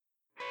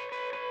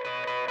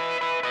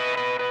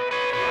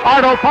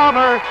Arnold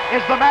Palmer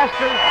is the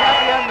Masters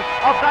champion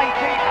of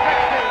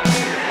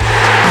 1960.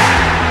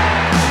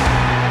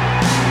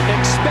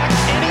 Expect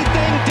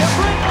anything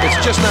different?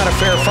 It's just not a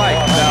fair fight.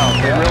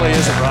 No, it really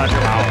isn't, Roger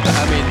Howard.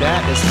 I mean,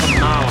 that is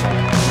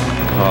phenomenal.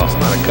 Oh, it's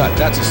not a cut.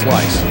 That's a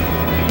slice.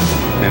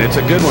 And it's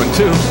a good one,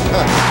 too.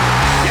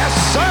 Yes,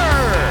 sir!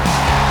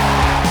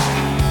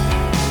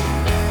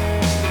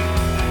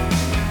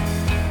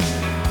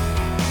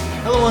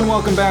 Hello and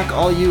welcome back,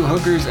 all you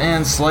hookers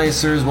and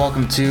slicers.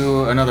 Welcome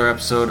to another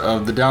episode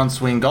of the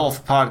Downswing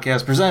Golf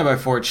Podcast presented by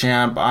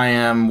 4Champ. I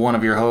am one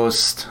of your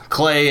hosts,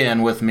 Clay,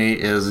 and with me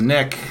is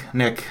Nick.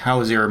 Nick, how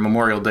was your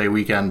Memorial Day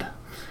weekend?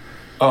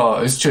 Oh,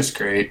 it was just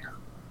great.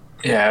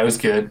 Yeah, it was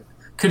good.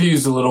 Could have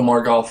used a little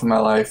more golf in my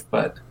life,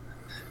 but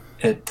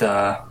it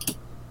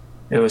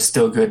was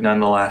still good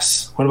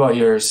nonetheless. What about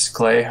yours,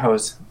 Clay? How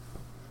was?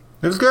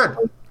 It was good.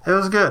 It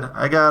was good.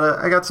 I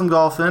got some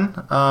golf in,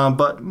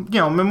 but you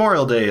know,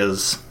 Memorial Day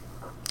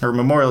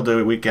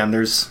weekend.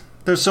 There's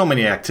so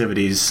many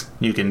activities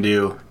you can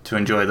do to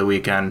enjoy the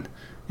weekend.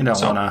 You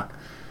don't wanna.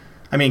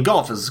 I mean,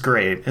 golf is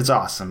great. It's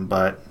awesome,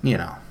 but you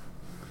know,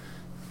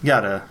 you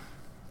gotta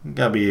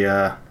be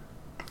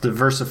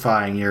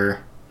diversifying your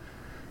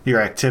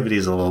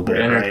activities a little bit,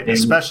 right?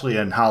 Especially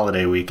in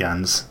holiday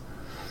weekends.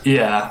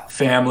 Yeah,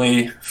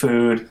 family,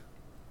 food,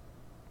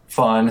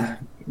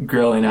 fun,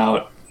 grilling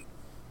out.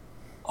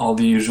 All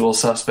the usual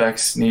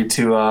suspects need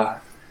to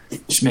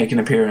just make an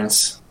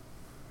appearance.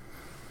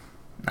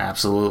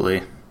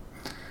 Absolutely.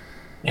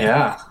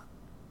 Yeah.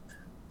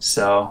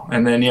 So,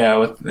 and then, yeah,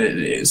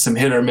 with some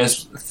hit or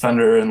miss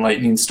thunder and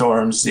lightning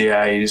storms,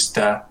 yeah, you just,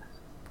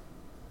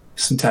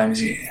 sometimes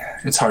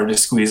it's hard to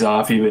squeeze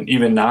off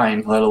even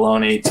 9, let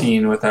alone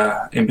 18 with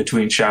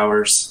in-between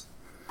showers.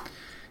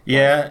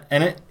 Yeah,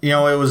 and it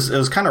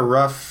was kind of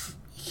rough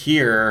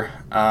here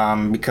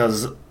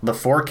because the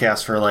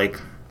forecast for,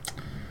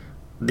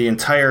 the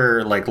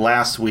entire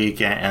last week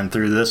and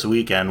through this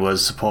weekend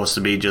was supposed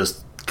to be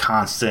just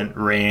constant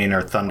rain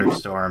or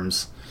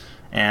thunderstorms,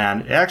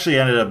 and it actually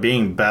ended up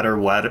being better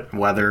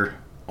weather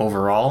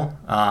overall,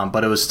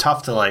 but it was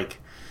tough to look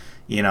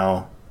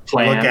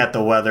at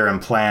the weather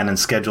and plan and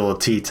schedule a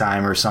tee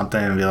time or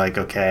something and be like,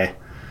 okay,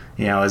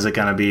 is it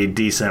going to be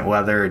decent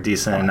weather or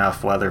decent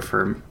enough weather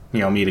for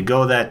me to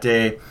go that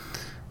day?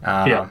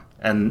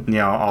 And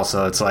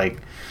also it's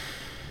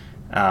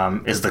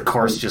is the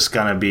course just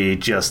going to be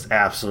just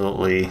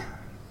absolutely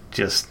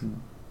just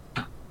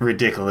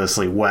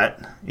ridiculously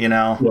wet,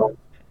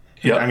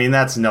 Yeah. I mean,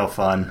 that's no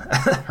fun,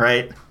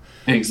 right?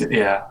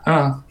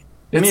 Yeah.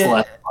 It's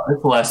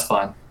less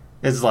fun.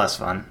 It's less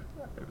fun.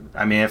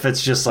 I mean, if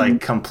it's just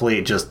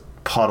complete just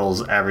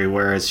puddles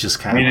everywhere, it's just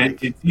kind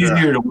of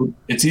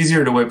it's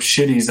easier to whip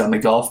shitties on the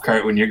golf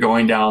cart when you're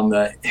going down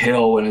the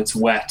hill when it's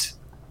wet.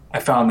 I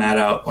found that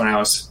out when I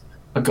was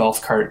a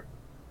golf cart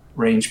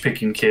range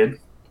picking kid.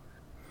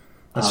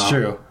 That's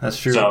true.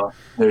 So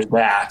there's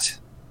that.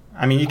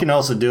 I mean, you can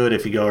also do it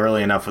if you go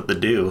early enough with the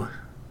dew.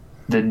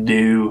 The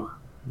dew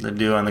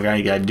on the ground.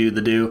 You got to do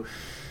the dew.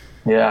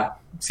 Yeah,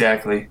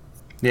 exactly.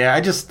 Yeah,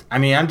 I'm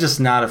just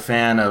not a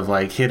fan of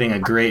hitting a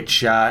great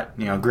shot,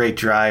 great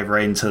drive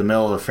right into the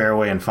middle of the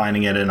fairway and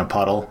finding it in a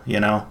puddle,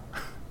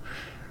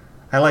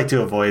 I like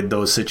to avoid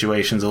those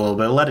situations a little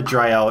bit. Let it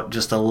dry out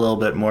just a little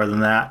bit more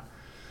than that.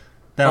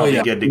 That'll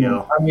be good to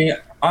go. I mean,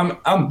 I'm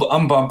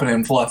bumping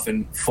and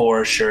fluffing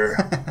for sure.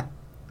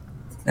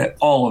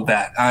 All of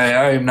that.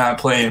 I am not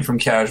playing from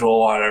casual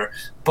water,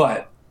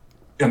 but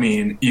I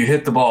mean, you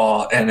hit the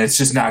ball and it's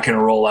just not going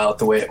to roll out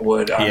the way it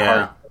would on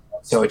hard.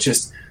 So it's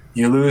just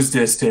you lose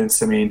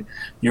distance. I mean,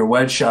 your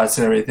wedge shots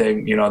and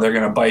everything, they're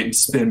going to bite and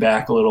spin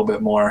back a little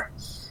bit more,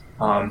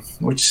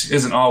 which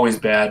isn't always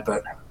bad,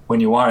 but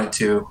when you want it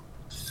to,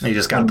 you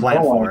just got to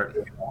plan for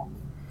it.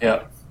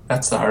 Yeah,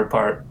 that's the hard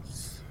part.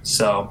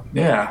 So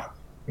yeah,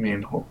 I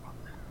mean,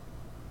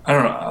 I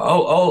don't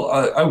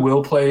know. I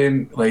will play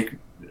in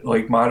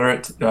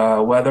moderate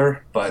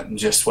weather, but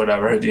just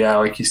whatever. Yeah,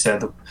 like you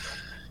said,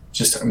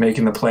 just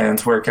making the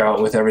plans work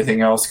out with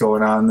everything else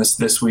going on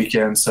this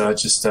weekend. So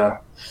it's just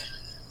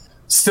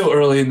still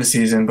early in the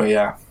season, but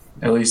yeah,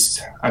 at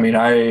least I mean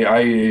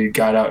I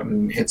got out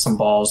and hit some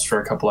balls for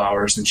a couple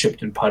hours and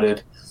chipped and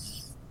putted,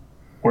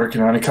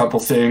 working on a couple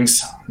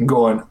things.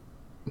 I'm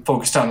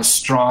focused on a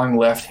strong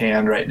left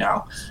hand right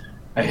now.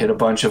 I hit a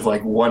bunch of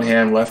one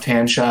hand left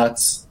hand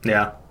shots.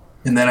 Yeah.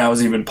 And then I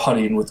was even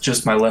putting with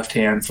just my left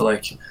hand for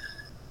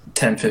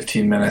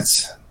 10-15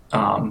 minutes.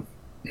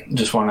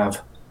 Just want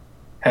to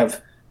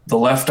have the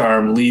left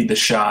arm lead the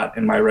shot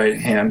and my right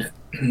hand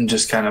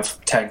just kind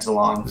of tags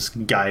along.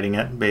 Just guiding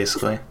it,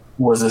 basically.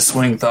 Was a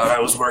swing thought I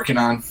was working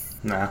on.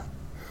 Nah.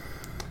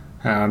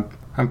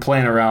 I'm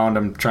playing around.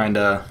 I'm trying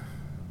to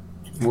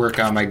work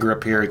on my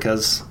grip here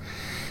because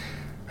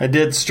I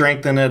did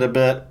strengthen it a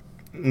bit.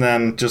 And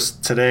then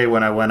just today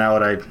when I went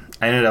out, I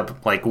ended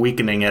up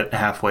weakening it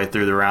halfway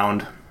through the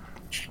round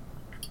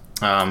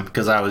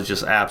because I was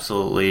just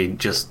absolutely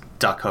just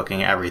duck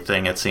hooking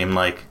everything, it seemed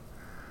like,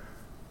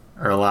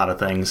 or a lot of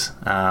things.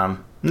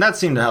 And that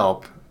seemed to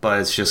help, but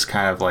it's just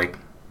kind of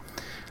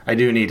I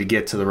do need to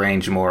get to the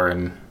range more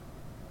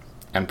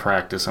and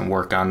practice and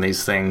work on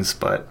these things.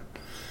 But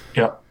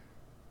yeah,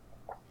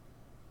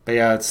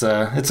 it's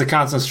a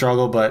constant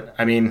struggle. But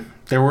I mean,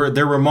 there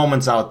were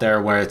moments out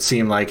there where it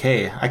seemed like,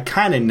 hey, I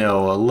kind of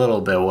know a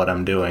little bit what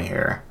I'm doing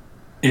here.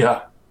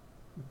 Yeah.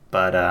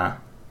 But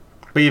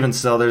even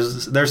still,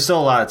 there's still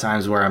a lot of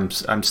times where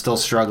I'm still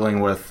struggling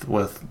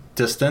with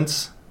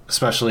distance,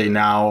 especially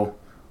now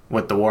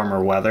with the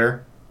warmer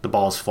weather. The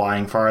ball's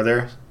flying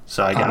farther,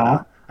 so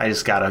I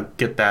just gotta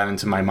get that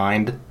into my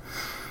mind.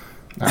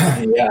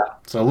 Yeah.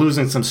 So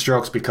losing some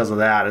strokes because of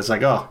that is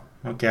like, oh,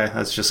 okay,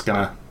 that's just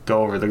gonna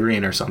go over the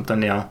green or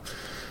something,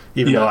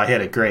 even though I hit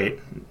it great.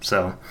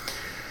 So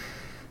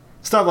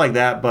stuff like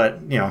that, but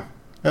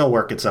it'll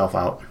work itself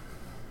out.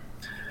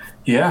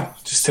 Yeah,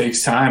 just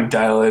takes time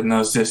dilating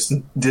those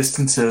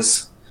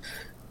distances.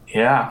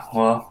 Yeah,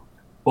 well,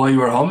 while you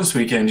were home this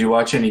weekend, did you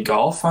watch any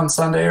golf on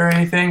Sunday or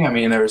anything? I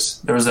mean, there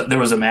was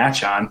a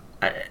match on.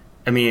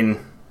 I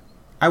mean,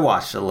 I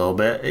watched a little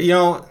bit.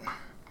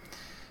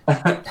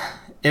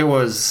 It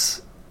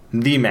was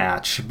the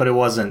match, but it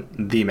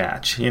wasn't the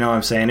match. You know what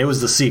I'm saying? It was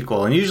the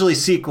sequel, and usually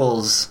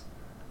sequels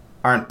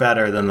aren't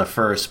better than the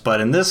first, but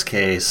in this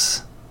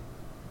case,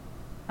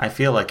 I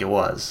feel like it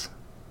was.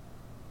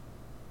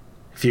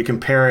 If you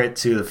compare it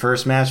to the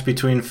first match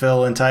between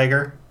Phil and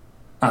Tiger,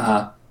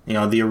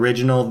 the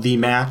original The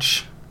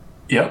Match.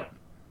 Yep.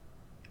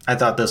 I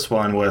thought this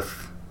one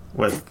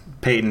with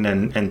Peyton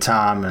and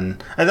Tom,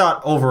 and I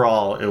thought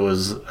overall it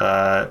was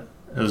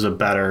a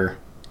better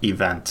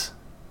event,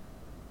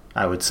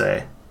 I would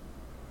say.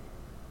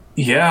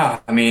 Yeah,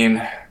 I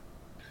mean,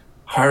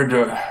 hard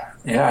to.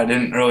 Yeah, I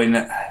didn't really.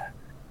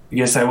 I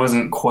guess I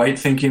wasn't quite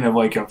thinking of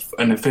like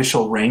an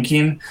official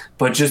ranking,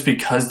 but just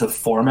because the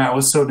format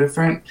was so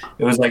different,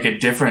 it was like a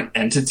different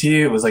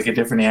entity. It was like a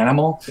different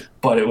animal,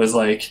 but it was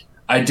like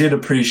I did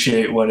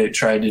appreciate what it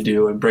tried to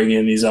do and bring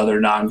in these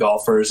other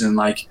non-golfers. And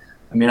like,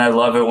 I mean, I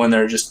love it when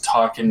they're just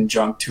talking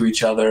junk to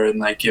each other and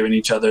like giving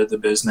each other the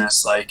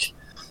business, like,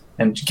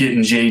 and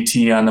getting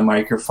JT on the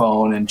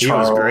microphone and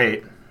Charles. He was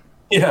great.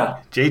 Yeah.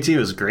 JT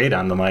was great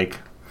on the mic.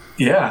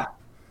 Yeah,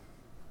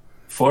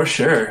 for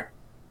sure.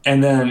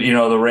 And then,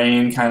 the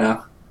rain kind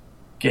of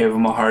gave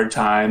him a hard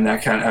time.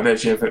 That kind of, I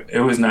bet you if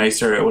it was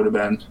nicer, it would have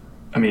been,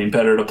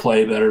 better to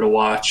play, better to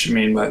watch.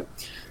 But,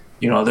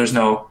 there's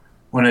no,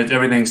 when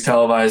everything's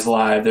televised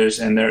live,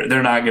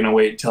 they're not going to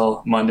wait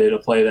till Monday to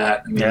play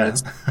that.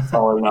 That's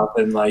all or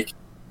nothing. Like,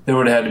 there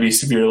would have had to be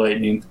severe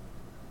lightning.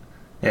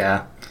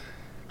 Yeah.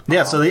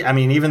 Yeah, so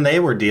even they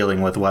were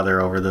dealing with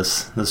weather over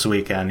this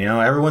weekend.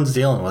 Everyone's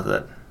dealing with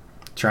it,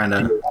 trying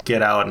to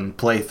get out and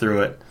play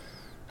through it.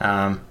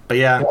 But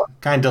yeah,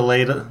 kind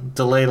of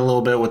delayed a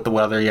little bit with the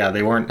weather. Yeah,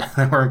 they weren't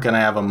going to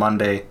have a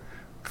Monday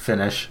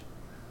finish,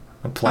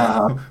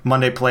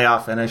 Monday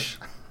playoff finish.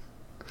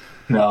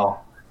 No.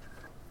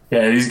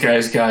 Yeah, these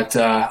guys got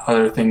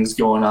other things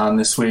going on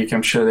this week.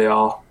 I'm sure they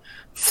all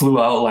flew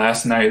out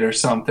last night or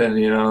something.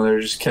 They're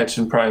just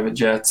catching private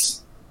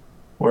jets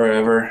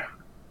wherever.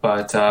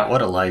 But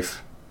what a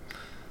life!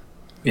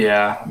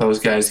 Yeah, those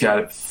guys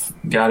got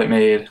it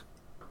made.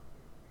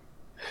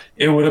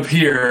 It would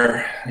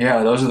appear,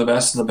 those are the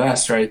best of the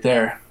best right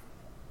there.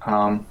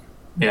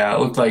 It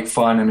looked like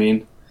fun.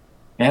 Man,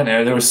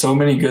 there was so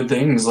many good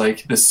things,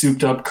 like the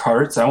souped-up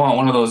carts. I want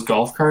one of those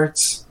golf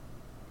carts,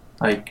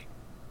 like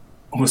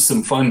with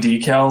some fun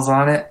decals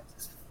on it.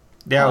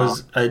 Yeah,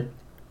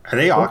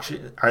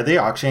 are they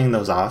auctioning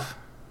those off?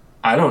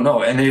 I don't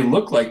know, and they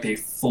look like they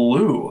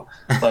flew.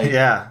 Like,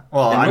 yeah,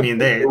 well,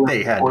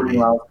 they had to be.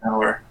 Miles an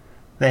hour.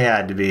 They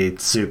had to be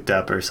souped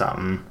up or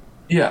something.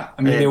 Yeah,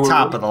 they were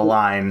top of the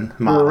line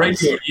models. They were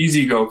regular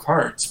easy go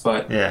carts,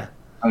 but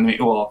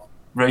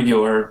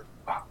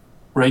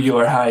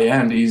regular high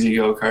end easy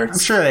go carts. I'm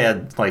sure they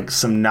had like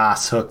some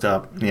NOS hooked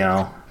up,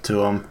 to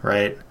them,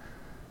 right?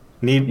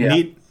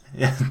 Neat.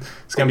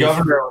 It's gonna the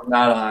governor was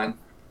not on.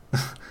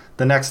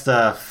 The next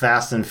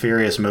Fast and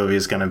Furious movie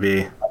is gonna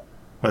be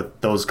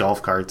with those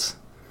golf carts.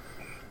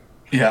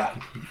 Yeah.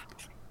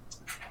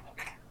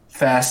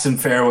 Fast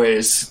and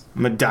Fairways.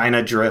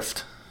 Medina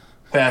Drift.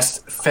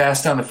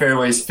 Fast on the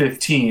Fairways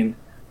 15.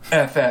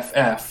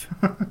 FFF.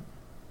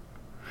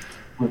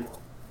 With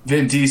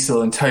Vin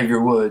Diesel and Tiger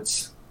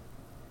Woods.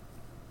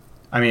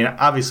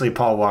 Obviously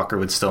Paul Walker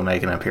would still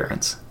make an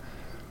appearance.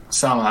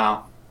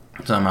 Somehow,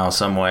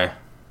 some way.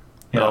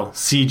 They'll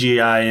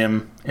CGI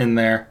him in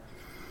there.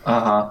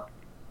 Yeah,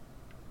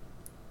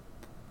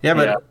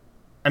 but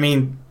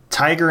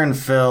Tiger and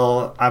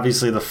Phil,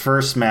 obviously the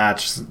first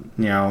match,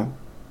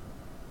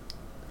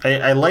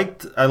 I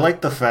liked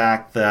the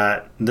fact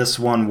that this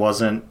one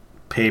wasn't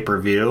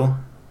pay-per-view.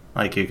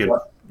 Like you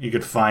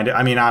could find it.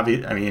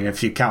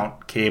 If you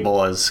count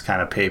cable as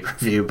kind of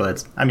pay-per-view,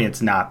 but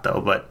it's not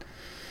though, but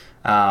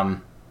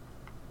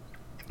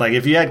like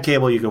if you had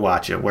cable you could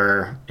watch it,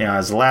 where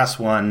as the last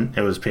one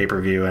it was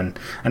pay-per-view. And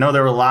I know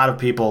there were a lot of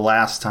people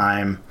last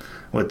time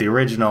with the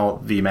original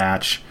The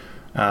Match,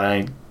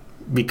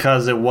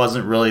 because it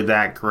wasn't really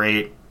that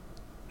great,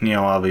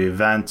 of the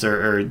event,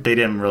 or they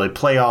didn't really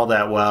play all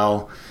that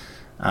well.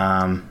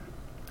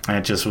 And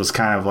it just was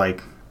kind of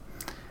like,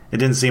 it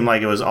didn't seem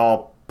like it was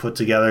all put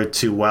together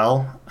too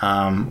well,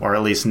 or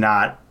at least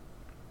not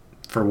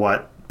for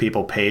what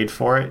people paid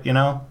for it, you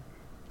know?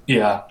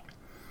 Yeah.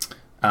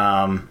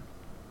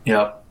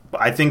 Yeah.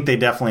 I think they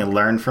definitely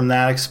learned from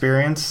that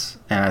experience,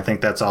 and I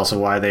think that's also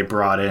why they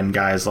brought in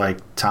guys like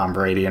Tom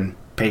Brady and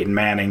Peyton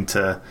Manning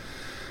to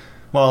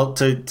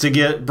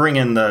bring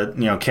in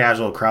the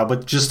casual crowd,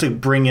 but just to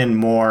bring in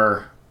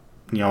more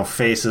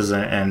faces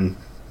and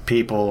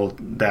people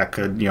that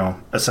could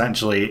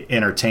essentially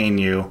entertain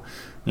you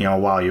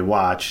while you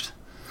watched.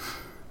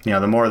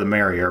 The more the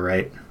merrier,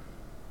 right?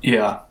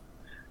 Yeah.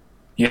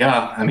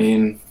 I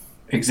mean,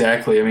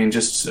 exactly. I mean,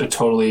 just a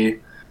totally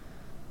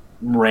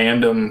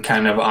random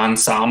kind of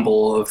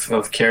ensemble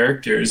of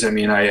characters. I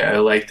mean, I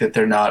like that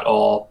they're not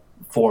all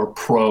for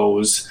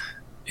pros,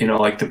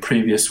 like the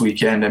previous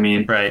weekend. I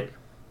mean, right.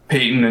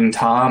 Peyton and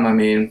Tom, I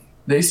mean,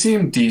 they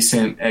seem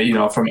decent,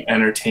 from an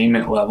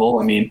entertainment level.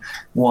 I mean,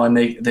 one,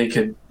 they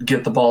could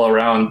get the ball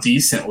around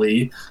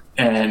decently.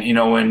 And,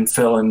 when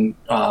Phil and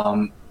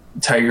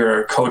Tiger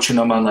are coaching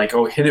them on like,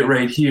 oh, hit it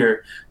right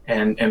here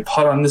and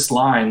putt on this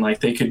line,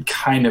 like they could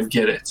kind of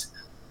get it.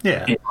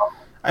 Yeah.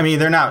 I mean,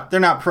 they're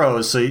not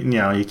pros, so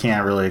you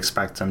can't really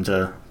expect them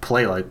to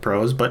play like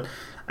pros. But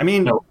I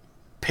mean, no.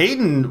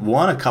 Peyton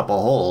won a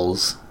couple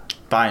holes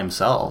by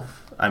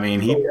himself. I mean,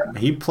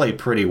 he played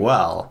pretty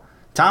well.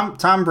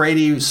 Tom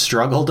Brady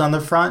struggled on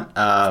the front,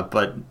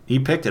 but he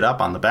picked it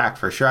up on the back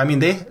for sure. I mean,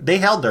 they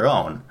held their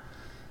own.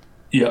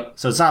 Yeah.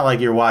 So it's not like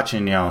you're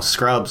watching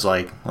scrubs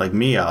like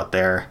me out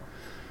there.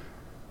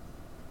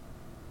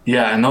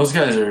 Yeah, and those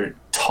guys are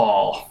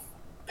tall.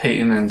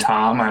 Peyton and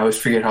Tom, I always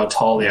forget how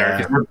tall they are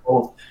because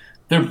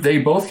they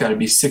both got to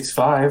be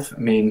 6'5". I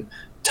mean,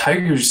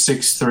 Tiger's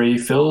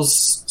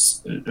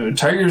 6'3".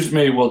 Tiger's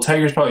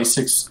probably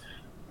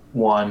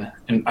 6'1",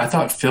 and I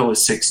thought Phil was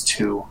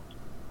 6'2".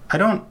 I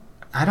don't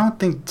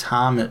think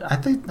Tom. I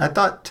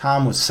thought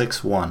Tom was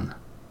 6'1".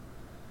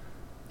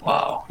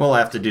 Wow. We'll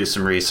have to do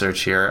some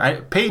research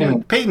here.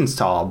 Peyton's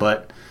tall,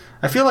 but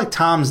I feel like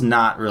Tom's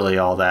not really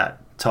all that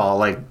tall.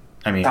 Like,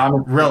 I mean,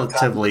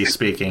 relatively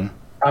speaking.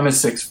 Tom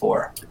is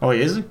 6'4". Oh,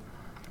 is he?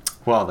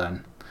 Well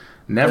then,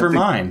 never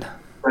mind.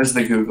 Where's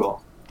the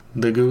Google?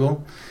 The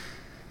Google?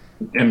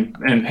 And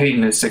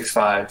Peyton is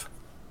 6'5".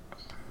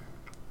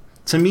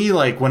 To me,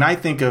 like, when I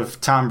think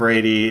of Tom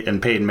Brady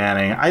and Peyton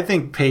Manning, I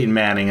think Peyton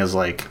Manning is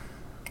like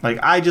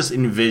I just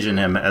envision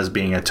him as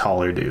being a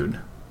taller dude.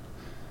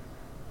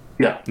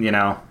 Yeah.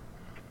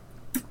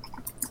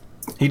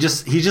 He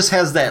just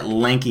has that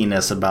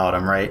lankiness about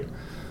him, right?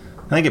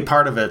 I think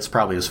part of it's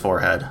probably his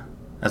forehead.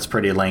 That's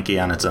pretty lanky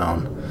on its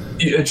own.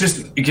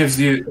 It gives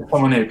you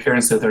someone the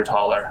appearance that they're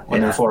taller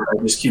when their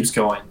forehead just keeps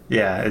going.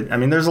 Yeah, I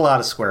mean, there's a lot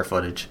of square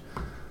footage.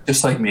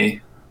 Just like me.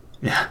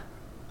 Yeah.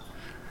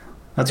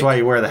 That's why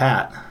you wear the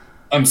hat.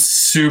 I'm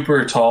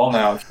super tall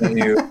now. Can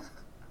you?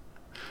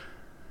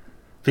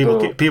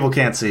 People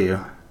can't see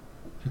you.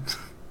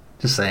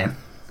 Just saying.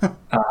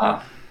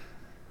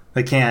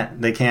 They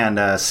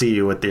can't see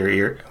you with their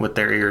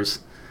ears.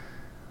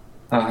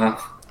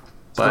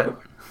 But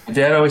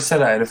Dad always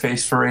said I had a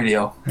face for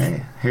radio.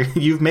 Hey,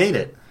 you've made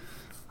it.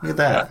 Look at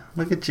that.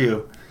 Look at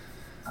you.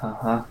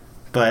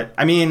 But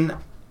I mean,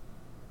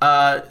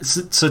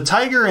 so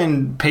Tiger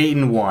and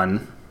Peyton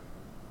won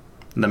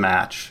the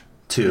match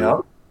too. Yep.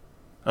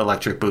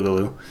 Electric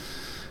Boogaloo.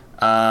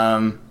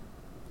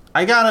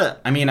 I gotta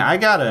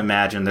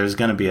imagine there's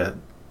got to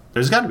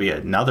be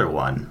another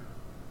one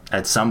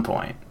at some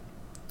point.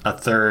 A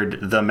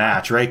third the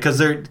match, right?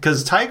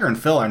 Because Tiger and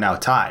Phil are now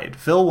tied.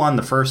 Phil won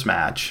the first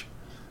match.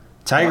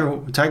 Tiger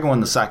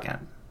won the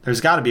second. There's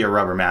got to be a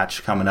rubber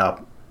match coming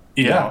up.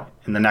 Yeah.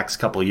 In the next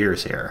couple of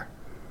years here,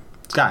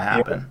 it's got to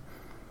happen. Yeah.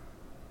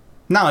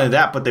 Not only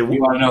that, but you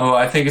want to know who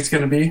I think it's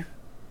going to be?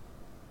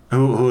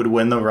 Who would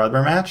win the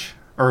rubber match,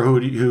 or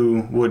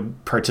who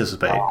would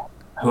participate?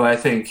 Who I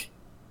think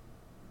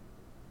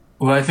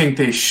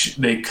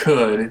they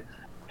could,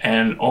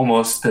 and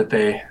almost that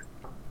they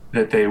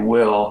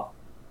will.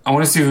 I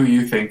want to see who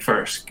you think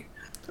first.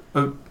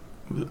 Who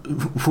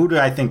do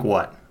I think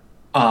what?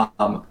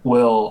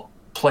 Will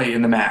play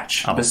in the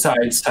match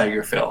besides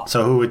Tiger Phil.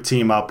 So who would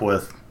team up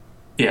with?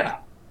 Yeah.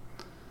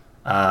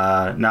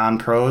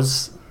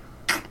 Non-pros.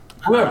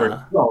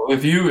 Whoever. No,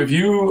 if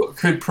you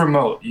could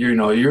promote,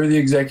 you're the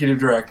executive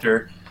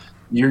director.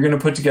 You're going to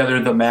put together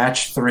the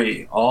match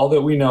 3. All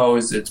that we know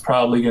is it's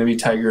probably going to be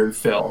Tiger and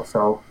Phil.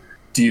 So,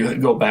 do you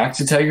go back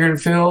to Tiger and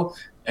Phil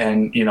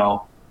and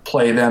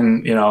play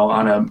them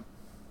on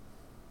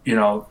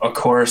a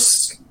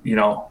course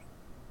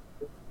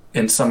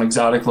in some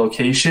exotic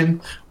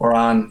location, or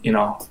on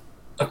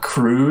a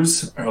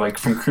cruise, or like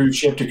from cruise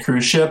ship to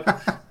cruise ship,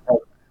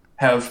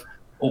 have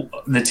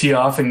the tee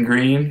off in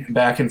green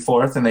back and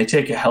forth, and they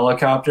take a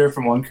helicopter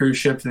from one cruise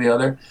ship to the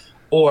other,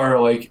 or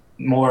like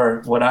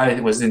more what I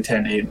was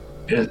intending,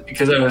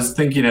 because I was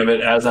thinking of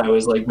it as I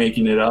was like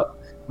making it up,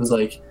 was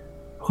like,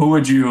 who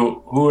would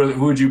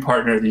you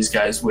partner these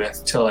guys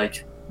with to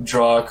like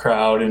draw a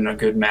crowd in a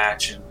good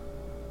match and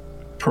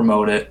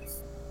promote it?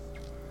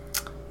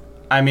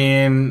 I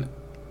mean,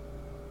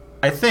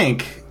 I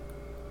think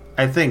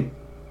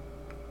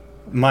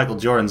Michael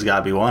Jordan's got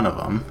to be one of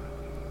them.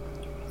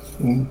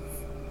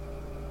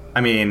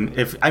 I mean,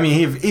 if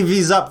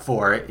he's up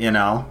for it, you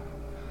know,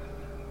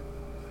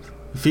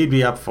 if he'd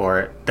be up for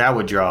it, that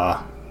would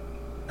draw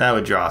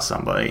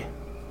somebody.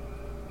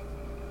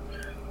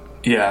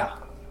 Yeah.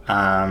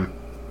 And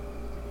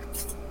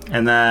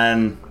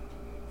then,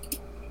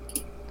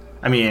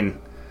 I mean,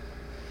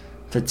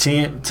 to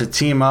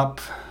team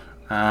up.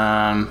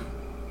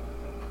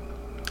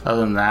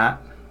 Other than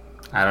that,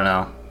 I don't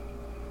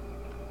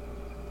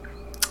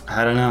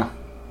know.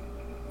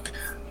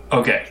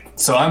 Okay,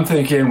 so I'm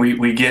thinking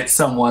we get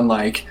someone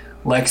like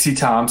Lexi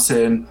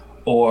Thompson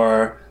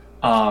or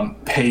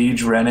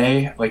Paige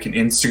Renee, like an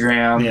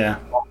Instagram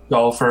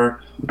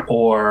golfer,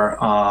 or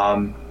oh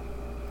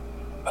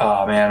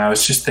man, I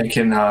was just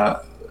thinking,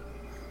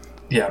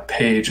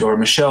 Paige or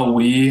Michelle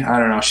Wee. I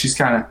don't know.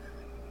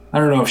 I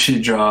don't know if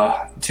she'd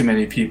draw too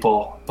many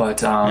people,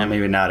 but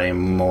maybe not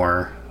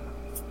anymore.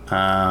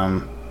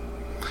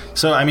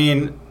 So I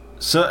mean.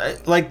 So,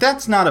 like,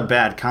 that's not a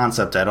bad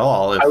concept at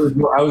all. I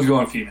was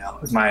going female,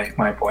 is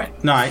my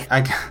point. No,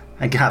 I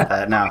got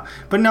that now.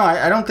 But no,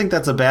 I don't think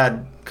that's a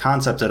bad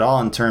concept at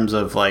all in terms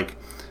of, like,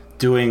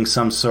 doing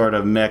some sort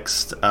of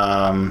mixed,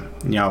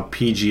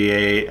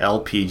 PGA,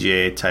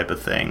 LPGA type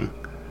of thing.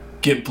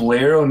 Get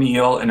Blair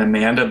O'Neill and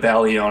Amanda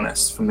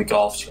Balionis from the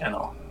Golf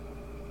Channel.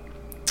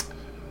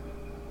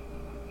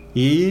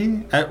 Yeah,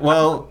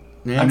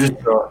 yeah.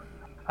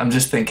 I'm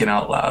just thinking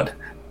out loud.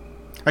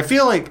 I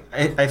feel like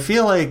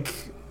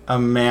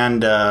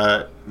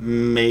Amanda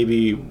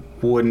maybe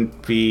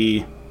wouldn't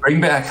be.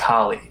 Bring back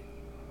Holly.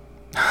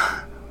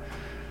 I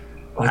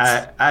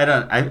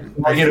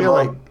feel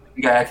like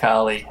bring back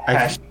Holly.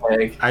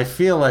 Hashtag. I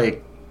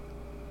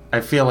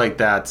feel like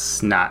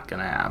that's not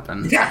gonna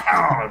happen.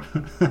 Yeah.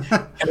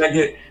 Can I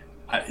get?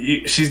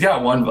 She's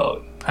got one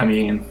vote. I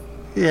mean.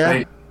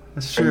 Yeah,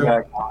 that's true. Bring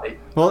back Holly.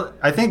 Well,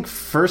 I think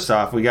first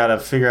off we got to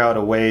figure out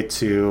a way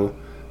to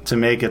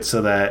make it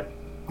so that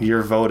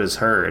your vote is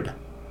heard.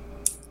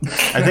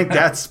 I think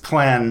that's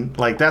plan.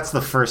 Like that's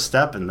the first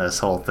step in this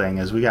whole thing.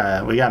 Is we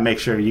gotta make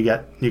sure you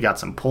got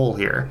some pull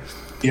here.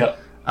 Yeah.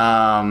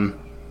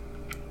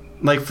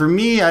 Like for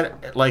me, I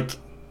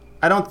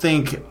don't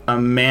think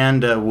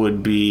Amanda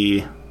would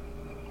be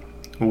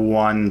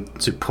one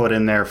to put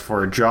in there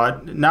for a draw.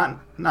 Not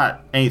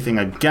anything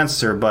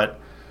against her, but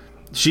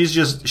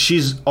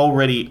she's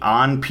already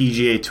on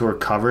PGA Tour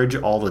coverage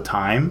all the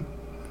time.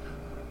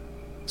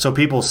 So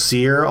people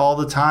see her all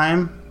the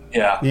time.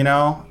 Yeah. You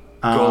know?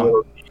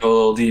 Go a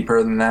little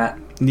deeper than that.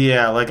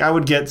 Yeah, like I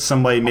would get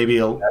somebody maybe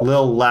a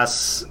little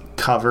less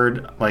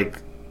covered,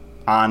 like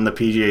on the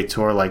PGA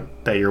Tour,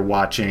 like that you're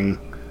watching,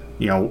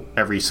 you know,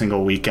 every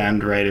single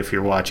weekend, right? If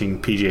you're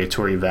watching PGA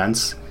Tour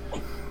events.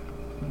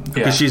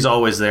 Because she's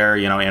always there,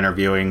 you know,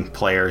 interviewing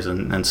players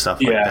and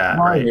stuff like that,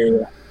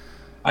 right?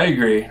 I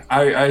agree.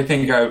 I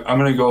think I'm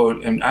going to go,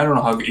 and I don't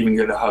know how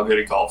good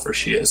a golfer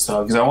she is,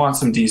 so because I want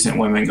some decent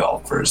women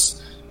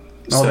golfers.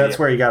 Oh, so, that's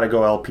where you got to go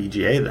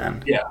LPGA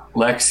then. Yeah,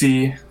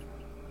 Lexi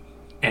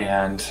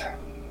and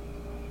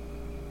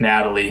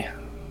Natalie.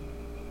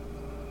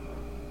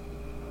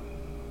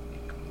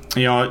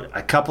 You know,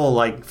 a couple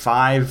like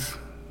five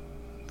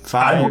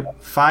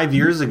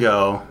years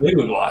ago. They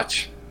would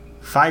watch.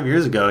 5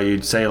 years ago,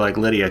 you'd say like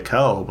Lydia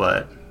Ko,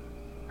 but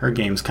her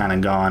game's kind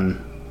of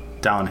gone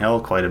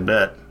downhill quite a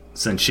bit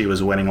since she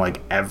was winning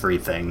like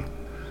everything.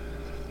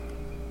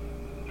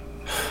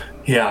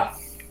 Yeah.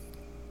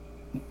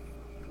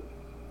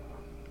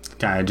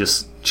 Kind of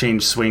just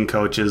change swing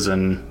coaches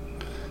and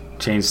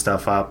change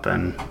stuff up,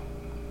 and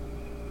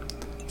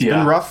it's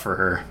been rough for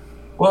her.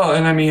 Well,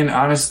 and I mean,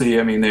 honestly,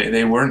 I mean,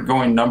 they weren't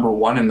going number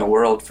one in the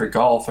world for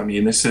golf. I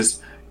mean, this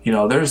is, you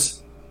know,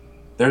 there's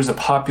a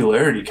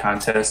popularity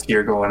contest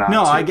here going on.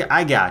 No,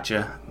 I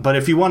gotcha. But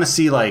if you want to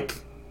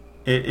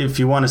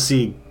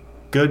see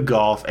good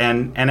golf,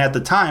 and at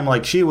the time,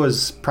 like, she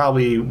was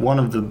probably one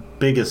of the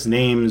biggest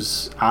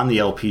names on the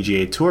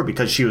LPGA Tour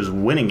because she was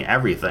winning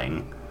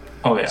everything.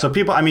 Oh yeah. So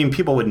people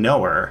would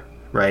know her,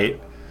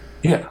 right?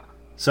 Yeah.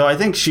 So I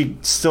think she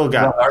still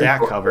got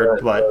that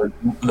covered, but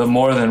the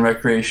more than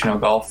recreational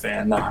golf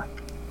fan, though.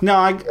 No,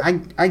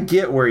 I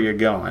get where you're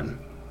going.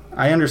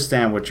 I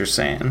understand what you're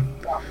saying.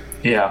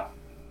 Yeah.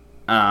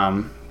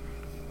 I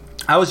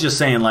was just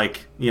saying,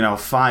 like, you know,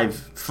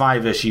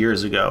 five-ish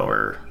years ago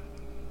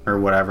or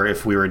whatever,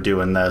 if we were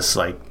doing this,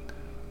 like,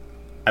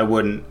 I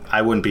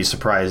wouldn't be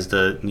surprised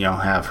to, you know,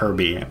 have her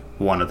be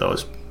one of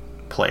those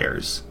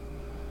players.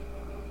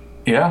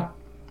 Yeah.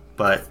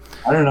 But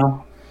I don't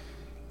know.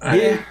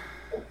 Yeah.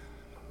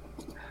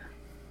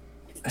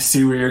 I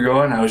see where you're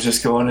going. I was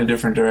just going a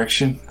different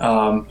direction.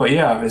 But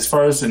yeah, as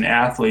far as an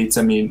athletes,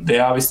 I mean, they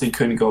obviously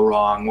couldn't go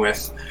wrong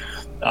with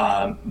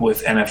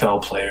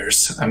NFL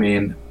players. I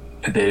mean,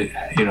 they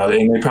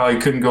probably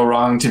couldn't go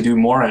wrong to do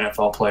more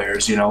NFL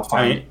players. You know,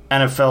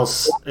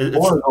 NFL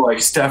or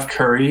like Steph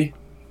Curry.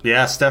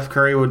 Yeah, Steph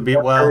Curry would be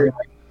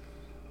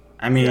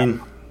I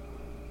mean,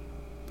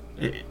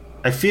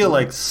 I feel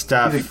like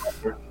Steph.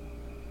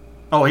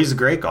 Oh, he's a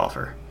great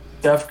golfer.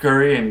 Steph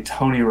Curry and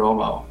Tony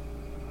Romo,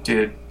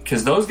 dude,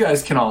 because those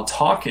guys can all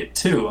talk it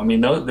too. I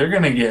mean, they're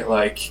gonna get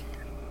like,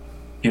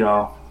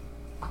 they're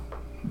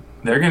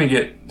gonna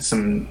get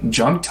some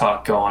junk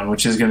talk going,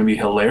 which is gonna be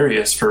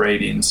hilarious for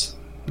ratings.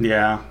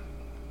 Yeah,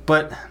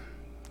 but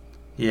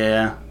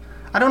yeah,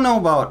 I don't know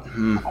about.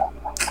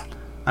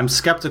 I'm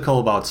skeptical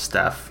about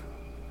Steph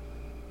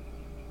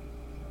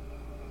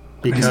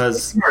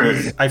because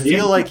I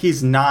feel like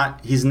he's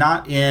not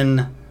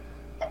in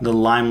the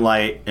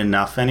limelight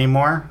enough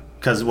anymore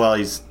because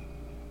he's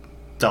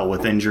dealt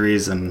with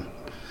injuries and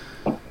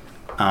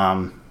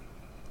all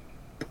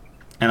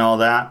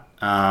that.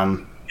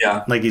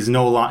 Yeah, like he's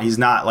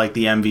not like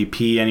the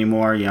MVP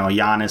anymore.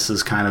 Giannis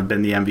has kind of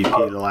been the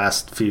MVP the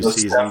last few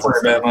seasons. Steph would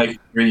have been like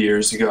 3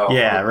 years ago.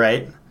 Yeah,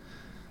 right.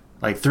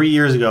 Like 3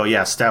 years ago,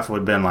 yeah, Steph would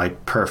have been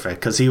like perfect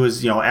because he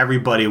was,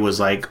 everybody was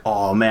like,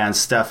 oh man,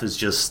 Steph is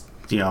just,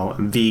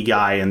 the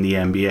guy in the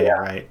NBA,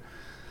 right?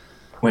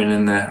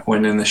 Winning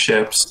the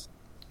ships.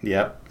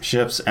 Yep,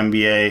 ships,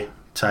 NBA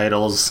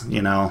titles,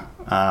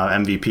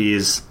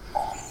 MVPs.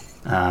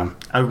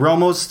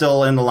 Romo's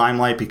still in the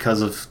limelight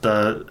because of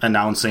the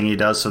announcing he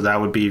does, so that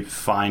would be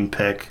fine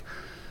pick.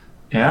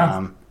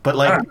 Yeah,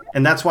 but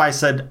and that's why I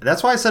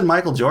said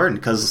Michael Jordan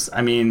because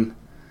I mean,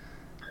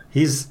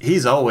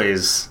 he's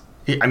always.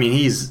 I mean,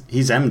 he's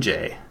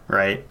MJ,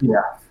 right?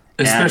 Yeah,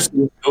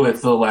 especially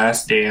with The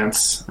Last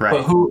Dance.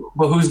 Right.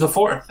 But who's the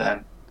fourth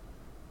then?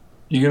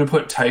 You gonna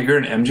put Tiger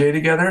and MJ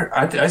together?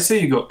 I say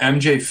you go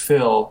MJ,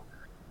 Phil,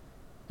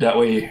 that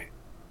way,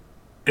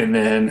 and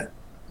then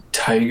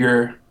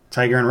Tiger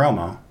and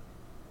Romo.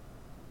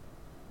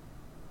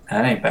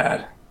 That ain't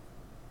bad.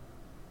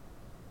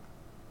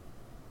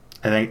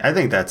 I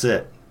think that's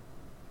it.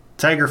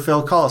 Tiger,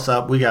 Phil, call us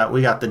up. We got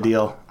the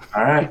deal.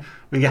 All right.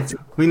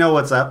 We know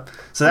what's up.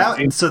 So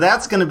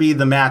that's going to be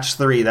the match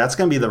 3. That's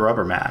going to be the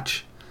rubber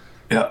match.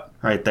 Yep.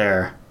 Right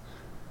there.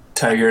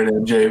 Tiger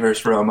and MJ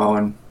versus Romo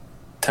and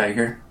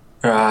Tiger.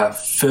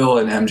 Phil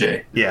and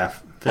MJ. Yeah.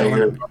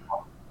 Tiger.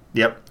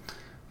 Yep.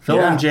 Phil,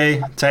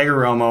 MJ, Tiger,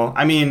 Romo.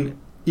 I mean,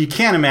 you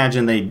can't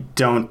imagine they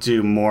don't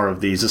do more of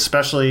these,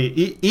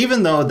 especially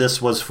even though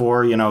this was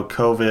for,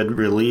 COVID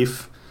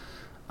relief.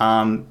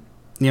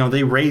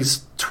 They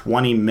raised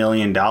 $20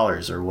 million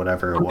or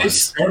whatever it was. They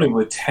started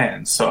with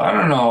 10, so I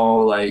don't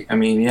know.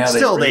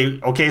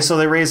 So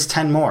they raised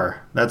 10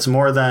 more. That's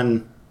more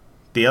than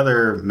the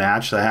other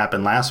match that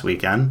happened last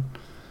weekend.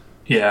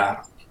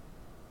 Yeah,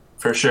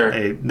 for sure.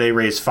 They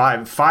raised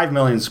 $5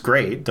 million's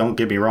great. Don't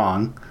get me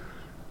wrong,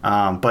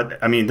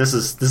 but I mean this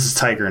is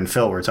Tiger and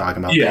Phil we're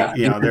talking about.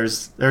 Yeah,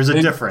 there's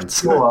a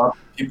difference.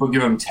 People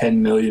give them $10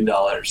 million.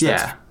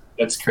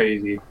 That's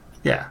crazy.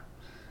 Yeah,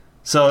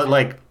 so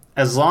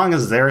as long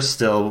as they're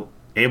still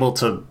able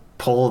to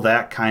pull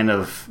that kind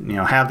of,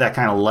 have that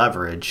kind of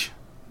leverage,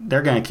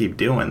 they're going to keep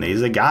doing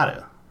these. They got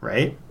to,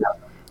 right? Yeah.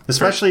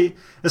 Especially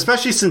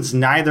since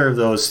neither of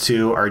those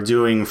two are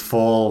doing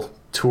full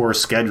tour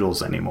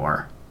schedules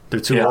anymore.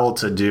 They're too old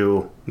to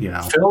do,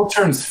 Phil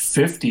turns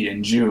 50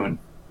 in June.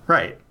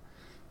 Right.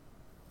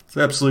 It's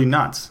absolutely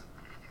nuts.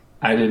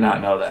 I did not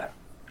know that.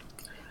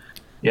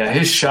 Yeah,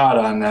 his shot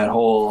on that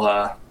whole,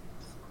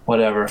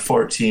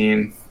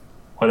 14...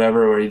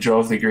 whatever, where he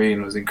drove the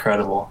green was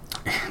incredible.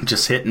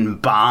 Just hitting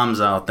bombs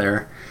out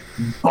there.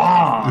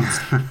 Bombs!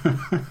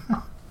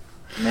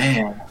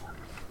 Man.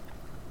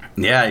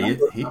 Yeah,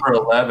 number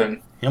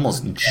 11. He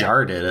almost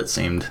jarred it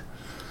seemed.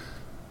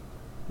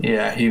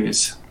 Yeah, he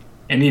was.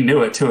 And he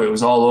knew it, too. It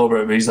was all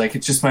over it, but he's like,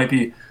 it just might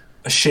be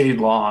a shade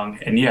long.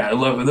 And yeah,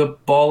 the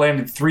ball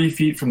landed 3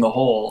 feet from the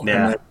hole.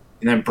 Yeah.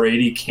 And then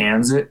Brady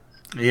cans it.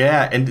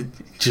 Yeah, and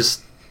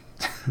just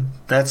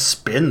that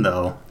spin,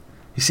 though.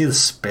 You see the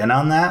spin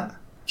on that?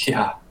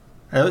 Yeah.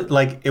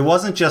 It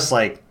wasn't just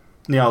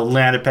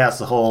landed past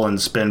the hole and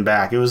spin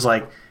back. It was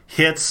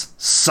hits,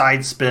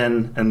 side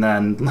spin, and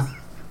then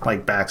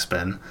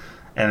backspin,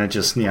 and it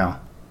just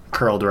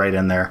curled right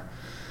in there.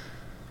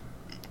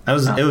 It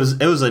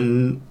was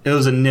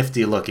a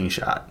nifty looking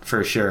shot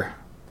for sure.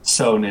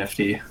 So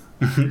nifty.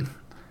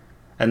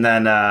 and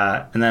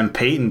then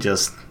Peyton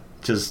just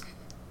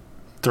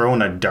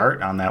throwing a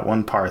dart on that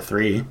one par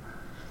 3.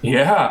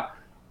 Yeah.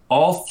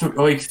 All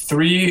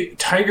three.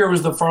 Tiger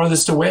was the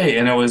farthest away,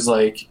 and it was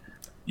each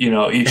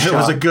it shot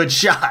was a good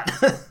shot.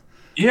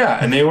 Yeah,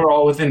 and they were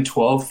all within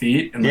 12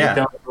 feet. And yeah,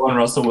 that was when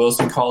Russell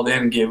Wilson called in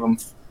and gave him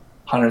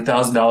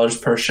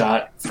 $100,000 per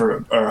shot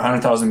or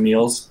 100,000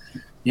 meals.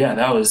 Yeah,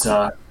 that was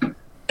and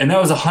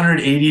that was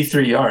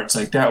 183 yards.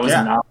 That was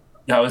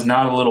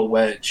not a little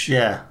wedge.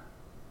 Yeah,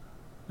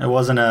 it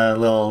wasn't a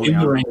little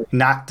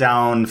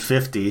knockdown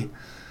 50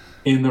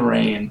 in the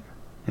rain.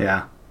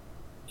 Yeah,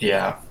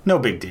 no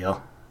big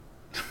deal.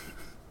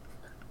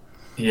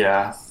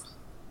 Yeah.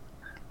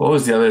 What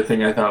was the other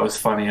thing I thought was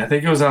funny? I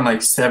think it was on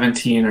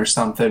 17 or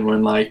something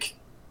when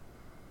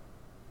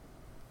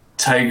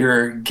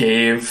Tiger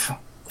gave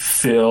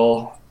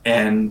Phil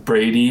and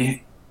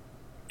Brady,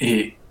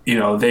 they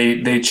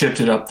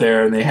chipped it up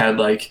there and they had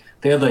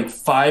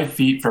 5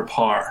 feet for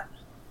par.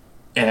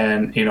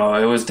 and it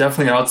was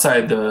definitely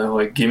outside the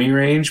like gimme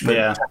range. But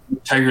Yeah.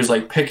 Tiger's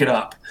like, pick it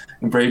up,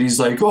 and Brady's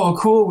like, oh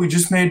cool, we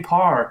just made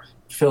par.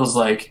 Phil's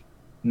like,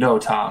 no,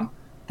 Tom,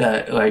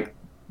 that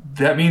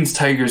means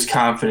Tiger's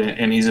confident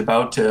and he's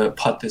about to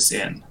putt this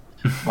in.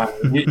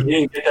 He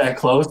didn't get that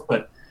close,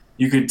 but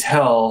you could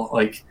tell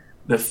like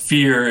the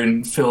fear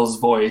in Phil's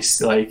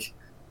voice, like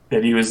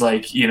that he was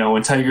like,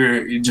 when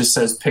Tiger just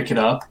says pick it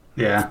up.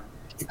 Yeah.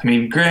 I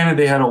mean, granted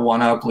they had a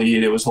 1-up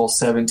lead. It was hole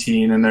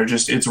 17, and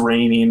it's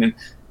raining, and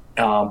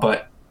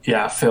but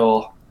yeah,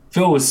 Phil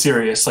was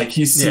serious. Like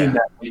he's seen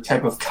that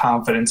type of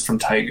confidence from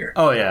Tiger.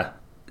 Oh yeah.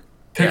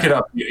 Pick it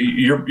up.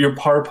 Your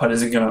par putt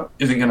isn't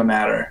gonna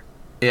matter.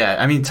 Yeah,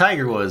 I mean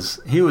Tiger was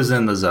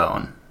in the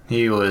zone.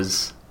 He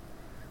was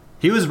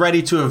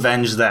ready to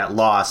avenge that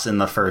loss in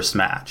the first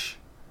match.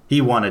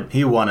 He wanted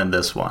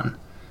this one.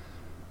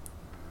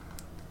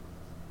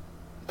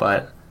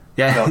 But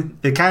yeah,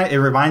 it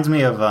reminds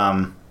me of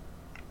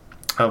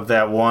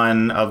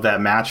that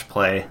match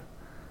play.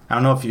 I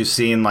don't know if you've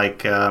seen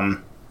like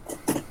the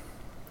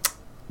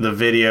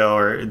video,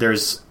 or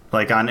there's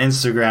like on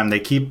Instagram they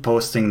keep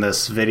posting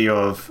this video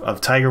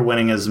of Tiger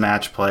winning his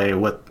match play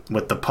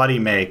with the putt he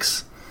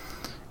makes,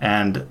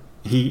 and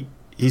he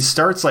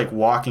starts like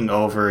walking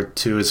over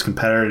to his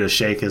competitor to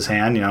shake his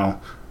hand,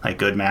 like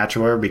good match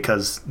or whatever,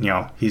 because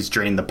he's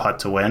drained the putt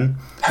to win.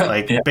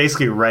 Like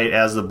basically right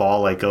as the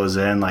ball like goes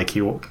in, like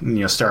he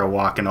started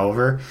walking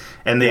over,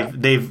 and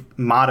they've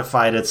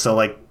modified it so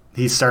like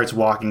he starts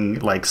walking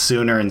like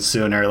sooner and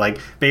sooner. Like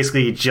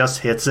basically he just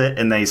hits it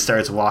and then he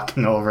starts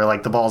walking over.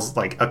 Like the ball's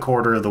like a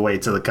quarter of the way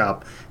to the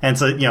cup, and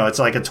so it's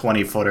like a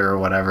 20-footer or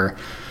whatever.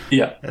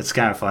 Yeah, it's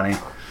kind of funny.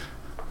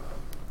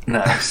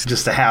 Nice.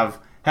 Just to have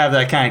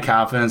that kind of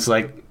confidence,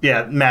 like,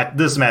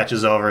 this match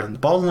is over. The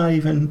ball's not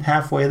even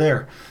halfway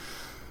there.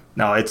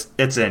 No,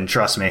 it's in,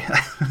 trust me.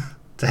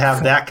 To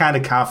have that kind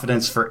of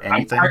confidence for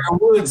anything. Tiger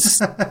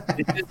Woods.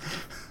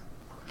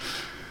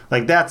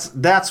 Like,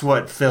 that's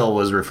what Phil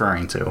was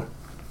referring to.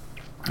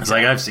 It's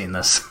like, I've seen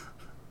this.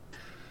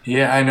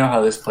 Yeah, I know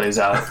how this plays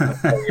out.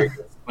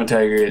 When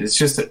Tiger it's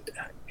just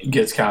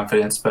gets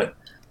confidence, but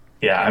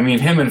yeah, I mean,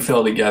 him and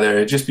Phil together,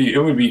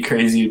 it would be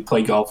crazy to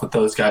play golf with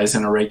those guys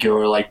in a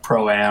regular like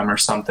pro-am or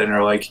something,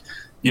 or like,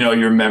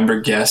 your member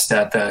guest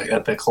at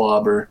the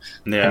club, or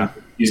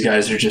these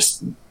guys are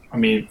just, I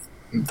mean,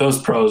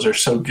 those pros are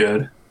so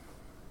good.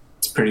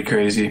 It's pretty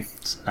crazy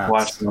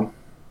watching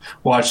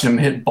them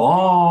hit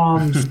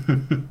bombs.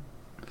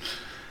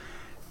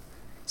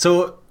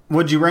 So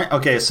would you rank?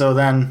 Okay, so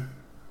then,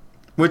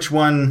 which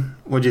one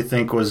would you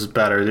think was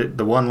better?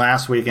 The one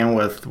last weekend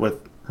with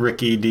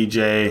Ricky,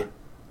 DJ,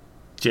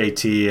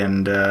 JT,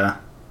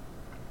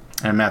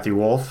 and Matthew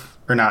Wolff,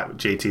 or not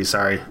JT?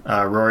 Sorry,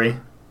 Rory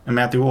and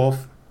Matthew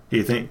Wolff. Do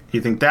you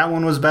think that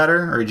one was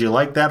better, or did you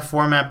like that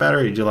format better,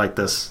 or did you like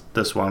this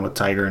one with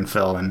Tiger and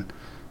Phil and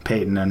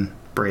Peyton and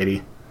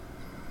Brady?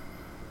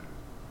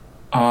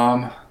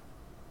 I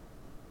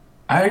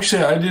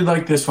did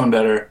like this one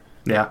better.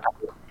 Yeah.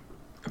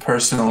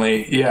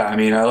 Personally, yeah. I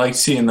mean, I like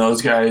seeing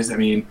those guys. I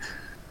mean,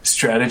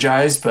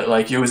 strategize, but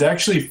like it was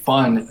actually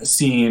fun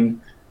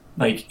seeing,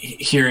 like,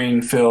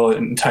 hearing Phil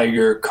and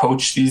Tiger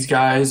coach these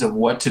guys of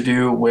what to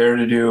do, where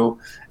to do,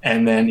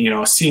 and then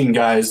seeing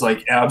guys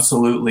like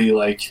absolutely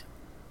like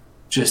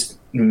just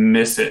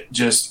miss it,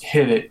 just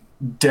hit it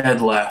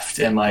dead left,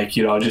 and like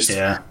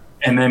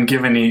and then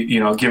giving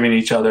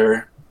each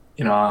other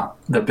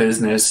the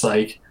business,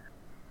 like,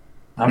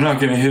 I'm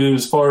not going to hit it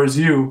as far as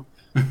you.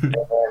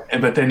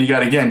 But then you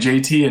got, again,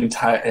 JT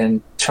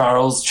and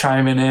Charles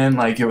chiming in,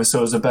 like it was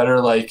a better,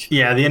 like,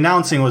 the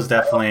announcing was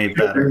definitely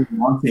better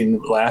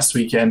last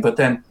weekend. But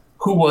then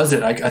who was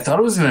it? I thought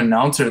it was an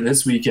announcer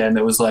this weekend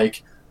that was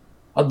like,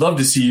 I'd love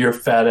to see your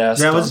fat ass.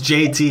 That was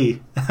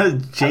JT.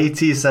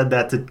 JT said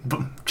that to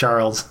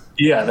Charles.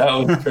 Yeah, that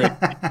was great.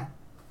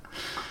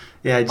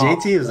 Yeah,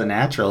 JT is a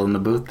natural in the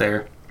booth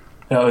there.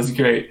 That was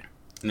great.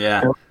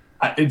 Yeah.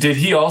 Did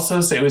he also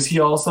say, was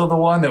he also the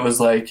one that was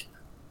like,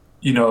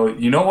 you know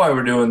why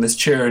we're doing this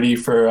charity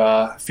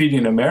for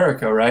Feeding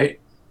America, right?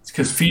 It's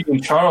because Feeding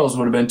Charles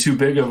would have been too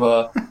big of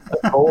a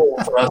goal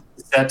for us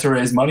to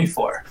raise money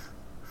for.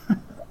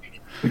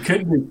 We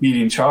couldn't do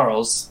Feeding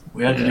Charles.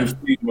 We had to do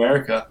Feeding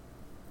America.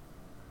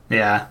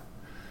 Yeah.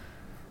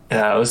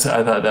 Yeah, I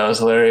thought that was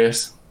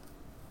hilarious.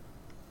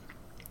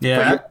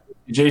 Yeah. But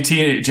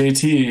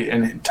JT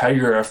and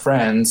Tiger are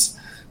friends.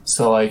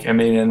 So, like, I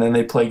mean, and then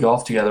they play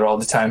golf together all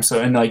the time.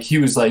 So, and, like, he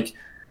was like,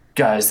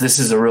 guys, this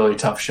is a really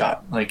tough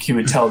shot. Like, he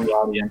would tell the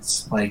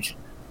audience, like,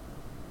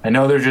 I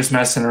know they're just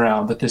messing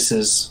around, but this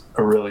is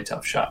a really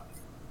tough shot.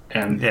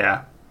 And,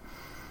 I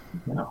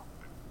don't know.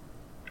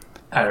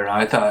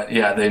 I thought,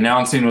 the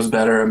announcing was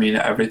better. I mean,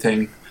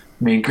 everything.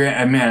 I mean,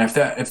 man,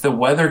 if the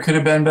weather could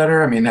have been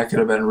better, I mean, that could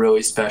have been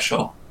really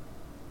special.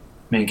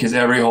 I mean, because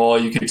every hole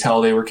you could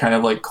tell they were kind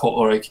of like cold,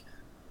 or like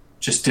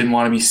just didn't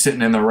want to be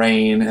sitting in the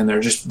rain, and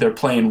they're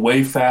playing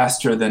way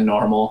faster than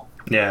normal.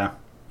 Yeah.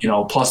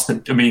 Plus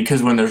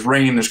because when there's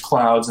rain, there's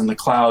clouds, and the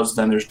clouds,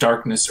 then there's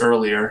darkness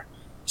earlier.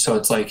 So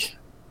it's like,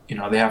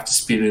 they have to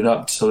speed it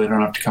up so they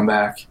don't have to come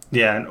back.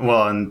 Yeah,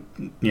 well, and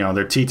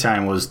their tee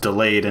time was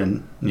delayed,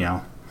 and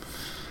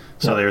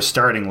so they were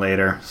starting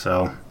later,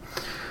 so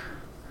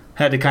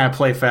had to kind of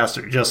play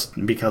faster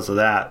just because of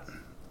that.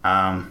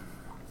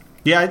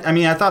 Yeah, I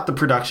mean, I thought the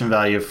production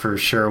value for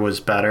sure was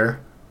better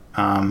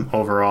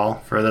overall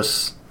for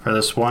this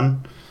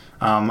one.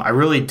 I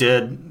really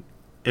did.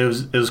 It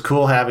was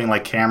cool having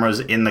like cameras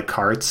in the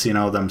carts,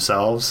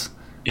 themselves.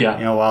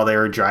 Yeah. While they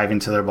were driving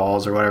to their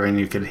balls or whatever, and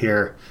you could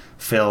hear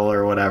Phil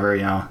or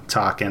whatever,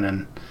 talking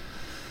and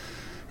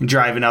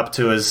driving up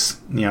to his,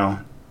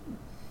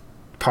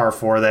 par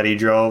 4 that he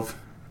drove.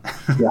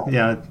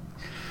 Yeah.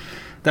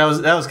 That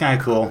was kind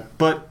of cool.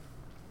 But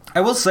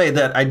I will say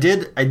that I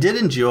did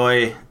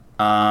enjoy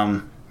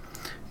kind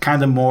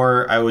of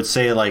more, I would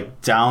say,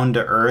 like down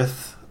to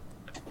earth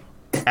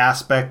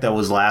aspect that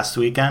was last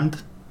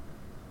weekend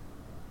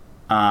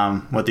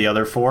with the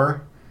other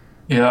 4.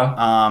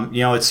 Yeah.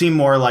 It seemed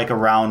more like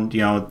around,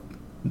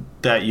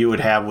 that you would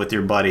have with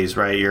your buddies,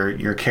 right?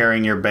 You're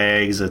carrying your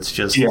bags. It's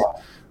just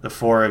the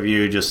 4 of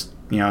you just,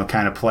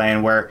 kind of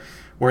playing.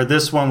 Where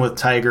this one with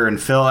Tiger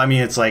and Phil, I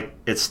mean, it's like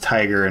it's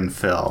Tiger and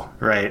Phil,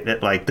 right?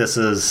 This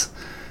is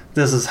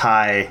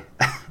high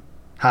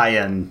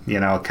end,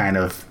 kind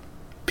of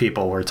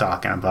people we're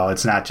talking about.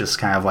 It's not just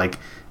kind of like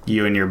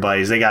you and your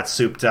buddies. They got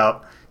souped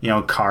up,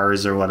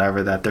 cars or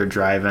whatever that they're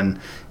driving,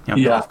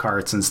 golf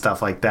carts and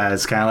stuff like that.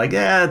 It's kind of like,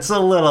 it's a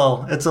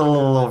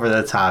little over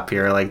the top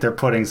here. Like they're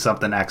putting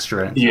something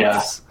extra in.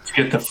 Let's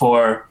get the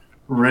 4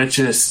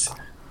 richest,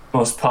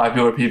 most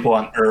popular people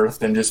on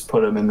earth and just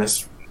put them in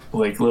this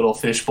like little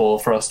fishbowl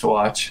for us to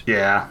watch.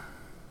 Yeah.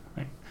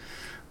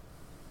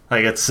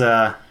 Like it's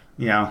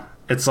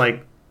it's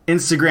like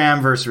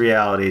Instagram versus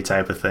reality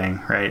type of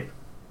thing, right?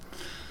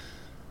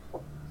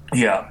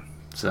 Yeah.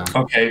 So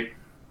okay.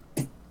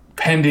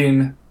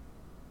 Pending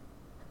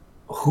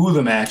who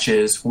the match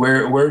is,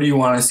 where do you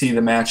want to see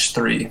the match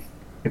 3?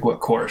 Like what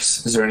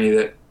course? Is there any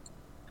that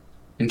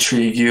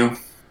intrigue you?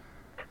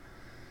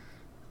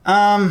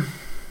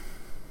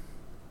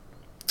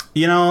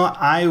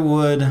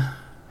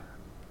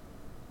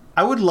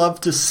 I would love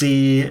to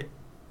see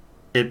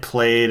it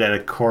played at a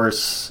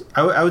course.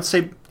 I would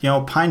say,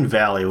 Pine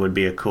Valley would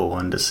be a cool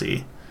one to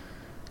see.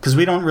 Because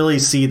we don't really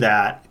see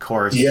that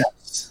course.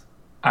 Yes.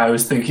 I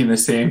was thinking the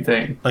same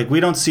thing. Like, we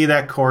don't see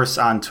that course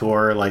on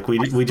tour. Like, we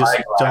just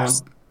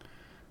don't.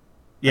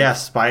 Yeah,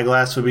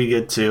 Spyglass would be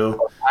good, too.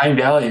 Pine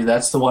Valley,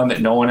 that's the one that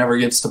no one ever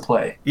gets to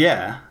play.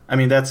 Yeah. I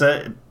mean, that's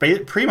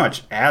pretty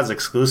much as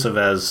exclusive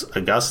as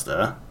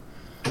Augusta.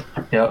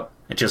 Yep.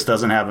 It just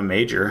doesn't have a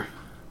major.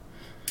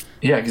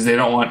 Yeah, because they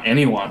don't want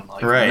anyone.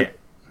 Like, right.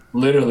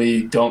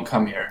 Literally, don't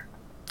come here.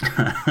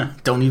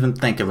 Don't even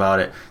think about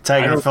it.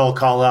 Tiger and Phil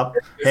call up.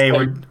 Hey,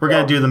 we're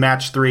going to do the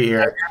match 3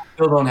 here.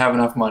 Still don't have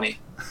enough money.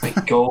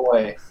 Like, go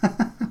away.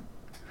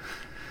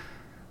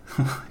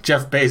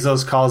 Jeff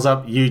Bezos calls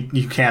up.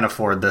 You can't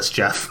afford this,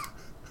 Jeff.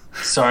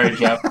 Sorry,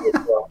 Jeff.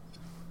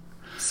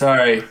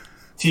 Sorry.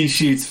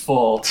 T-sheet's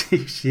full.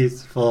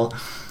 T-sheet's full.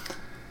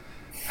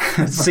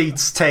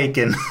 Seats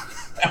taken.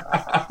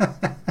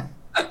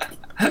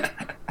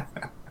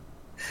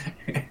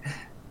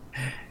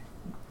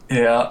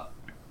 Yeah,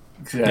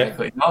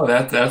 exactly. No,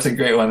 that's a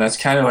great one. That's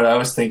kind of what I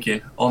was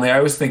thinking. Only I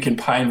was thinking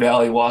Pine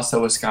Valley,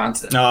 Wausau,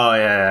 Wisconsin. Oh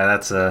yeah,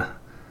 that's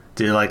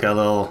do like a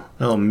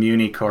little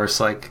Muni course,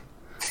 like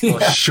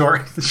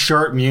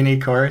short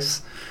Muni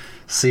course.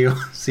 See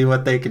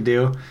what they could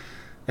do.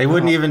 They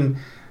wouldn't even.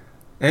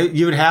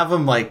 You would have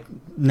them like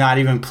not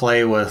even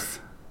play with,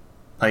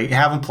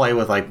 have them play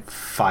with like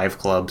 5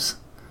 clubs.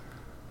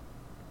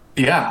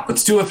 Yeah,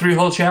 let's do a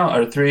 3-hole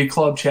challenge or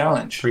 3-club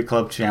challenge.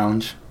 3-club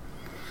challenge.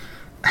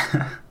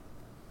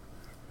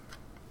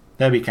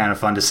 That'd be kind of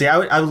fun to see.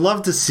 I would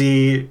love to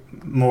see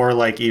more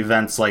like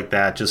events like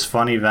that, just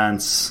fun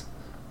events,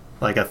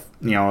 like a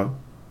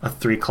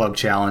 3-club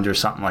challenge or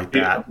something like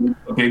that.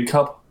 A big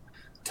cup,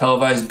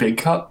 televised big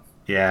cup.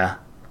 Yeah.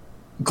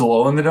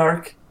 Glow in the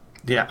dark.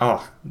 Yeah.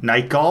 Oh,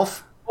 night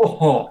golf.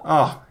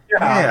 Oh.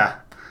 Yeah.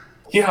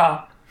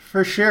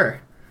 For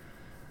sure.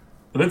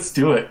 Let's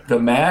do it. The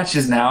match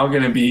is now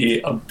going to be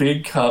a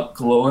big cup,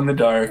 glow in the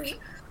dark.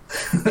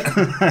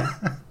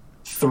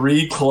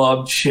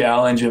 3-club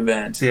challenge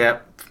event.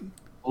 Yep.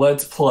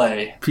 Let's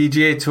play.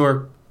 PGA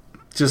Tour,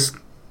 just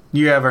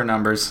you have our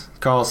numbers.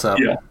 Call us up.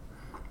 Yeah.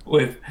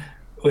 With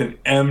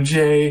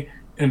MJ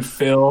and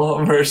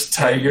Phil versus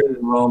Tiger and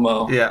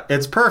Romo. Yeah,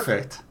 it's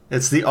perfect.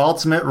 It's the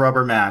ultimate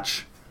rubber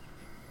match.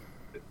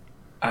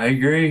 I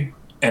agree.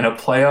 And a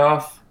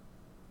playoff.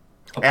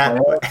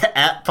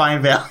 At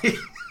Pine Valley.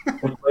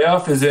 The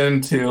playoff is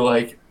into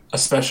like a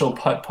special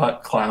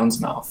putt-putt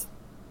clown's mouth.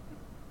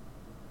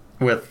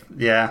 Like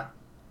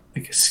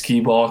a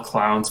skee ball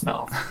clown's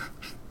mouth.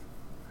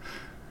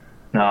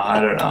 No, I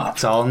don't know.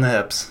 It's all in the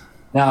hips.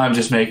 Now I'm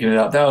just making it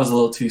up. That was a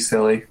little too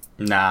silly.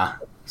 Nah,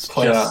 it's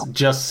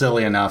just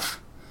silly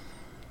enough.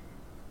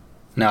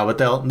 No, but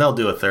they'll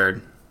do a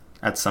 3rd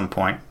at some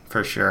point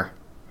for sure.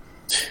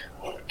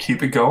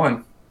 Keep it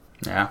going.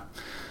 Yeah.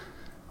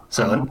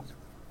 So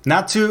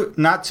Not too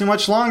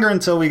much longer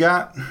until we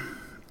got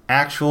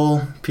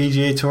actual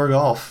PGA Tour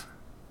golf.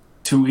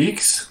 2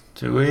 weeks.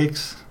 2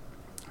 weeks.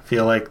 I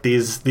feel like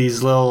these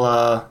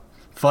little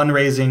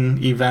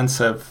fundraising events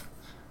have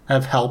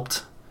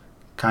helped,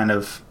 kind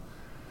of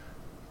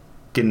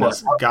gotten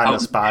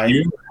us by.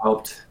 You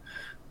helped.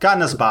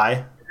 Gotten us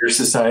by. Your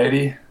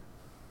society.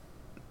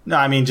 No,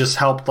 I mean just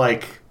helped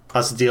like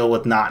us deal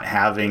with not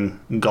having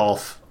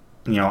golf,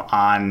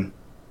 on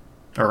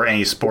or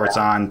any sports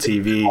on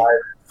TV.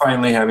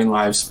 Finally having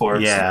live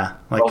sports. Yeah,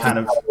 like golf kind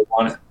of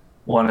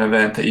one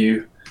event that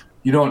you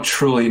don't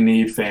truly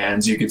need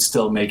fans. You could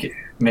still make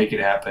it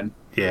happen.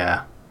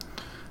 Yeah.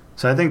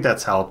 So I think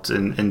that's helped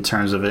in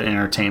terms of an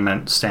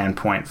entertainment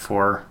standpoint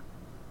for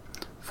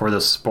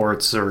the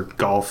sports or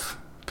golf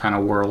kind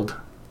of world.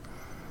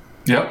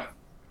 Yep.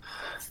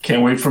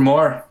 Can't wait for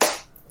more.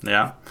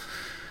 Yeah.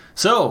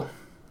 So,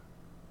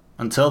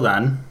 until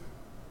then,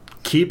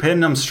 keep hitting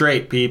them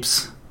straight,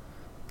 peeps.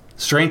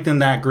 Strengthen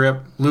that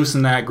grip,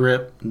 loosen that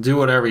grip, do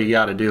whatever you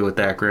got to do with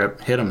that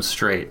grip. Hit them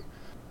straight.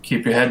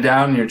 Keep your head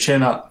down and your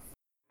chin up.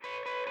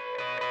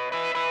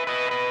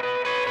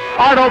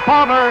 Arnold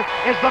Palmer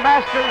is the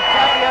Masters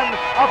champion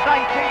of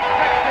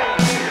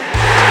 1960.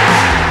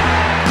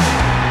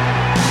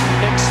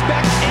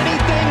 Expect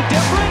anything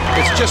different?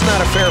 It's just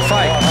not a fair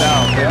fight.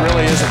 No, it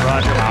really isn't,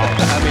 Roger.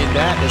 I mean,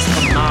 that is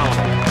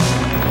phenomenal.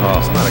 Oh,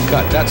 it's not a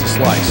cut. That's a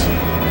slice.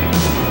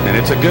 And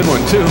it's a good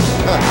one, too.